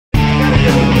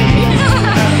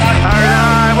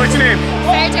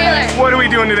Taylor. What are we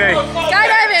doing today?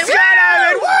 Skydiving!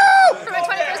 Skydiving! Woo! For my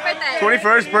 21st birthday.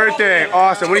 21st birthday.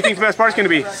 Awesome. What do you think the best part's going to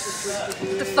be?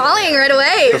 The falling right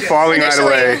away. The falling right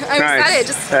away. I'm nice. excited,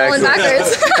 just falling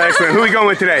backwards. Excellent. Who are we going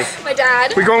with today? My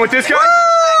dad. We going with this guy?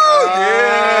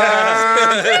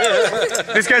 Yeah.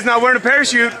 This guy's not wearing a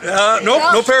parachute.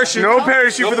 Nope, no parachute. No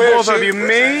parachute for the both of you.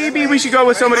 Maybe we should go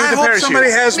with somebody with a parachute.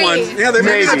 Somebody has one. Yeah, they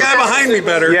make the guy behind me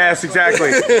better. Yes,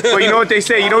 exactly. But you know what they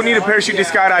say? You don't need a parachute to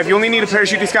skydive. You only need a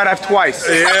parachute to skydive twice.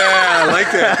 Yeah, I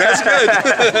like that. That's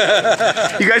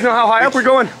good. You guys know how high up we're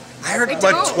going? I heard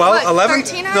what, 12, 11?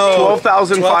 1300? No,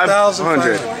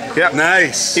 12,500. Yep.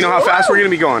 Nice. You know how fast we're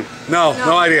going to be going? No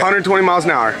idea. 120 miles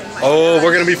an hour. Oh,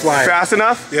 we're going to be flying. Fast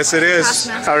enough? Yes, it is.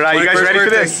 All right, you guys ready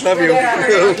for this? Love you.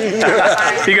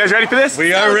 You guys ready for this?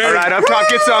 We are ready. All right, up top,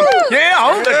 get some. Yeah,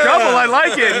 hold the double. I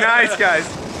like it. Nice, guys.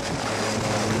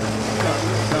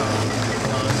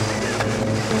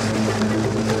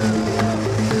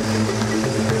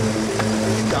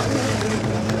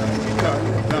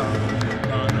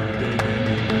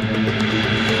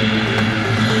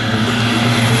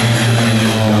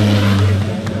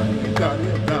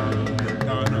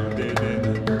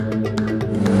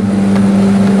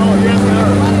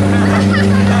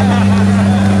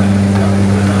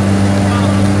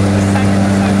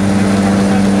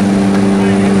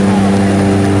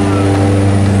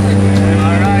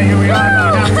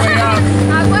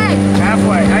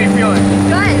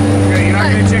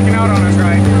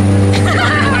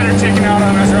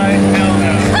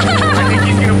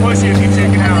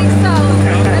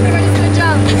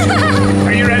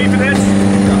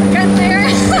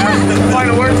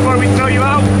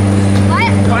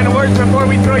 Before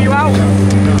we throw you out.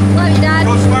 Love you, Dad.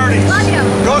 Go Sparties. Love you.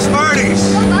 Go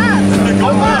Sparties. Go Bucks. Go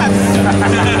Bucks.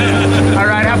 All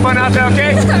right, have fun out there,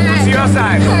 okay? All right. See you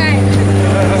outside. All right.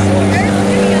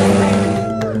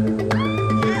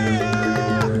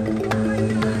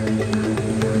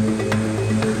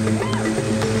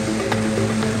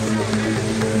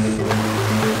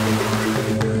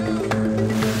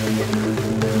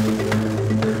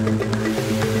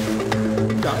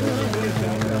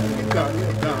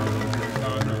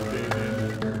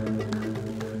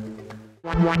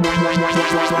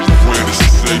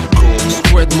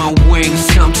 Spread my wings,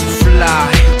 time to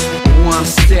fly. One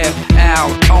step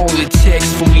out, all it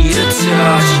takes for me to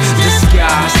touch the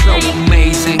sky. So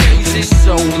amazing,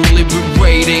 so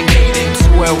liberating.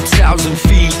 12,000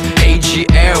 feet,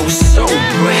 AGL, so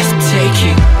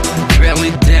breathtaking.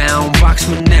 Belly down, box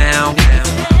me now.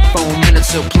 4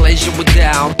 minutes of pleasure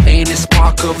without any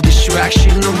spark of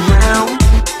distraction around.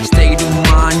 State of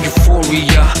mind,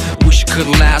 euphoria, wish it could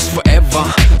last forever.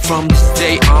 From this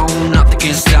day on, nothing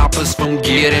can stop us from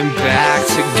getting back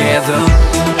together.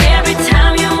 Every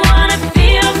time you wanna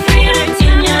feel freedom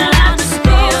in your life, just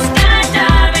go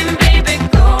skydiving, baby,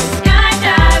 go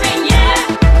skydiving,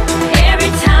 yeah.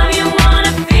 Every time you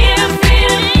wanna feel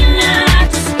freedom in your life,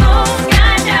 just go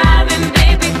skydiving,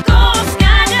 baby, go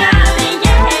skydiving,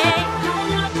 yeah. I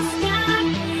love the sky,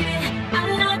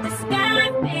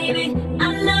 baby. I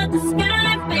love the sky,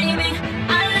 baby.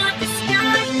 I love the sky,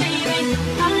 baby.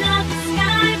 I love the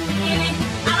sky, baby.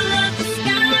 I love the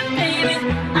sky, baby.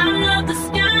 I love the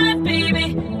sky, baby.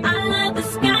 I love the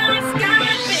sky, sky,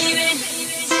 baby.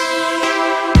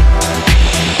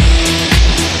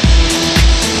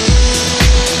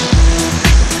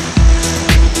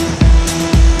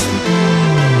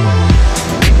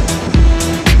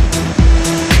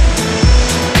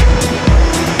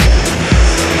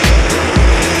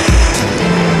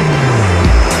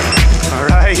 All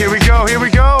right, here we go, here we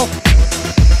go.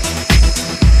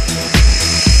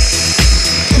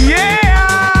 Yeah!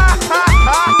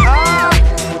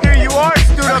 Here you are,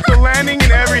 stood up the landing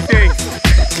and everything.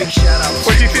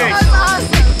 What do you think? That's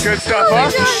awesome. Good stuff,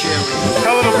 huh?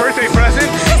 Hell of a birthday present.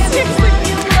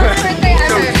 Birthday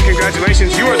So, ever.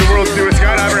 congratulations, you are the world's newest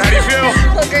skydiver. How do you feel?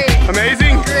 Feel great.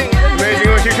 Amazing? Great. Amazing.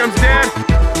 Look, here comes Dad.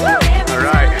 All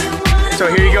right. So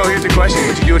here you go. Here's the question.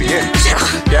 Would you do it again?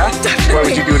 Yeah? Where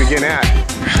would you do it again at?